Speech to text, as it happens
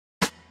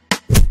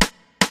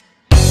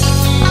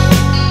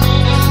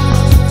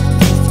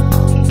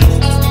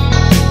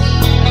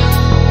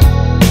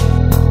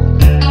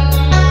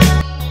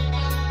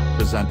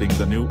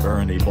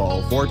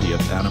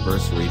40th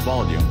anniversary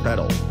volume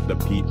pedal, the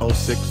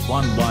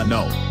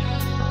P06110.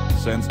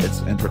 Since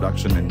its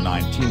introduction in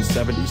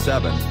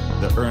 1977,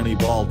 the Ernie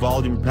Ball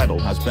volume pedal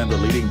has been the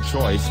leading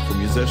choice for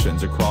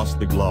musicians across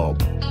the globe.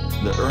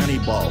 The Ernie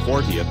Ball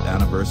 40th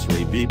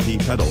anniversary VP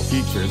pedal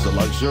features a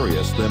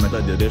luxurious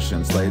limited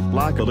edition slate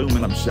black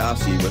aluminum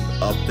chassis with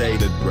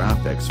updated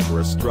graphics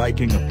for a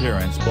striking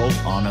appearance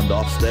both on and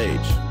off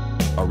stage.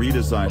 A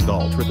redesigned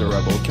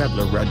ultra-durable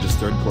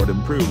Kevlar-registered cord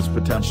improves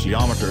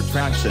potentiometer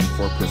traction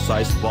for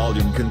precise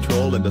volume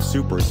control and a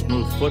super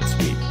smooth foot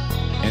sweep.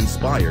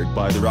 Inspired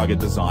by the rugged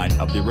design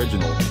of the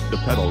original, the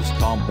pedal's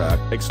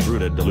compact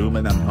extruded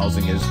aluminum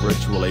housing is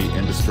virtually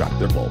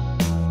indestructible.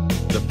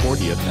 The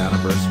 40th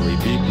anniversary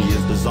VP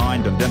is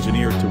designed and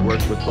engineered to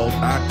work with both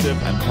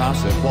active and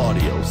passive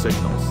audio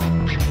signals.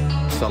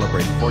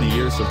 Celebrate 40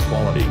 years of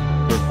quality,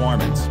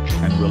 performance,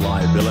 and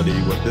reliability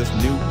with this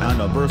new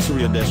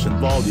anniversary edition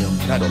volume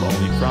pedal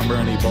only from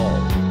Ernie Ball.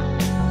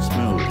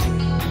 Smooth,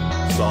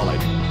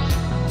 solid,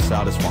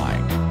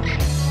 satisfying.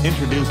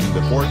 Introducing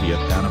the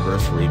 40th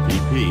anniversary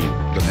VP,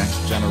 the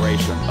next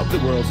generation of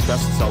the world's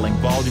best-selling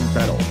volume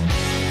pedal.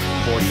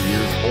 40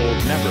 years old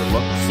never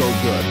looked so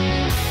good.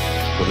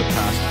 For the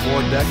past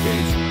 4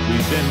 decades,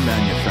 we've been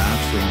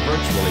manufacturing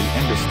virtually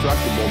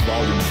indestructible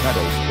volume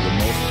pedals for the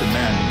most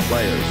demanding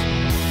players.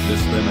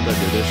 This limited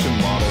edition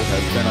model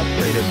has been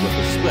upgraded with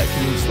a slick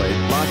new slate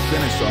black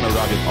finish on a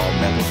rugged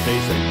all-metal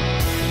casing.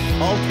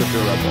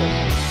 Ultra-durable,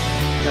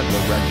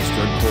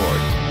 Kevlar-registered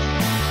cord.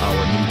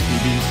 Our new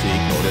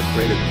PVC-coated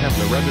braided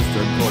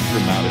Kevlar-registered cord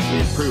dramatically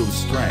improves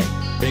strength,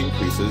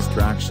 increases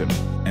traction,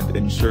 and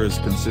ensures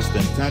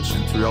consistent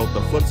tension throughout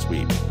the foot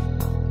sweep.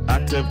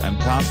 Active and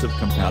passive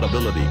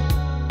compatibility.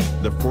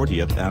 The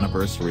 40th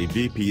anniversary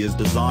VP is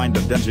designed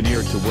and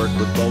engineered to work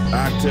with both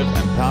active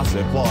and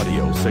passive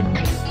audio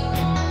signals.